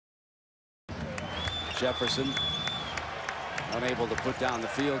Jefferson unable to put down the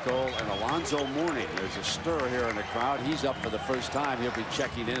field goal, and Alonzo Mourning. There's a stir here in the crowd. He's up for the first time. He'll be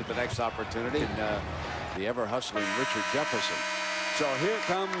checking in at the next opportunity. And the ever-hustling Richard Jefferson. So here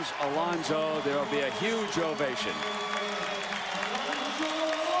comes Alonzo. There'll be a huge ovation.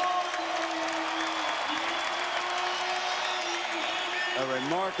 A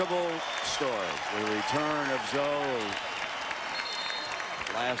remarkable story. The return of Zoe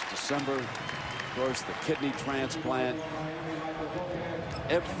last December. Of course, the kidney transplant.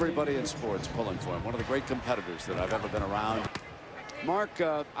 Everybody in sports pulling for him. One of the great competitors that I've ever been around. Mark,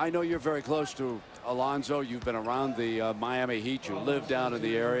 I know you're very close to Alonzo. You've been around the Miami Heat. You live down in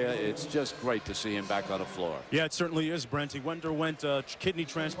the area. It's just great to see him back on the floor. Yeah, it certainly is, Brent. He underwent kidney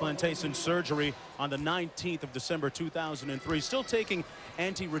transplantation surgery on the 19th of December 2003. Still taking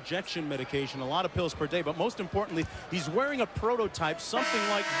anti-rejection medication, a lot of pills per day. But most importantly, he's wearing a prototype, something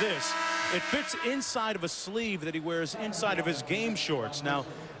like this. It fits inside of a sleeve that he wears inside of his game shorts. Now,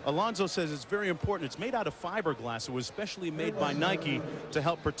 Alonzo says it's very important. It's made out of fiberglass. It was specially made by Nike to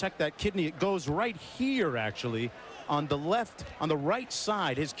help protect that kidney. It goes right here, actually, on the left, on the right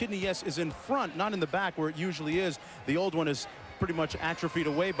side. His kidney, yes, is in front, not in the back where it usually is. The old one is pretty much atrophied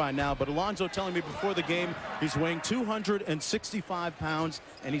away by now. But Alonzo telling me before the game he's weighing 265 pounds,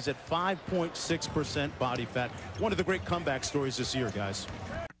 and he's at 5.6% body fat. One of the great comeback stories this year, guys.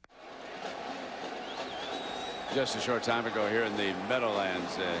 Just a short time ago here in the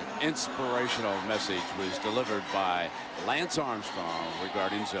Meadowlands, inspirational message was delivered by Lance Armstrong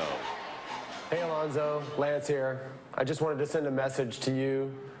regarding Zoe. Hey, Alonzo, Lance here. I just wanted to send a message to you,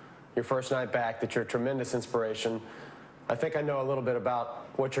 your first night back, that you're a tremendous inspiration. I think I know a little bit about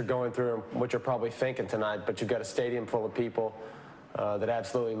what you're going through and what you're probably thinking tonight, but you've got a stadium full of people that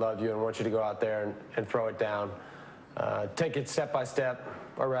absolutely love you and want you to go out there and throw it down. Take it step by step,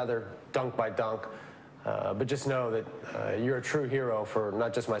 or rather dunk by dunk. But just know that you're a true hero for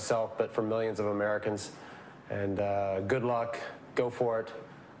not just myself, but for millions of Americans. And good luck, go for it,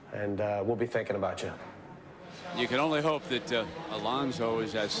 and we'll be thinking about you. You can only hope that Alonzo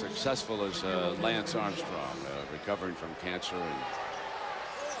is as successful as Lance Armstrong, recovering from cancer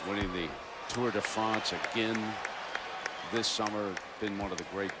and winning the Tour de France again this summer. Been one of the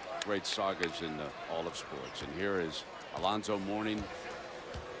great sagas in all of sports. And here is Alonzo Mourning,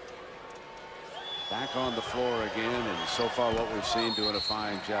 back on the floor again, and so far what we've seen, doing a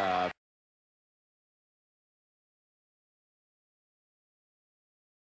fine job.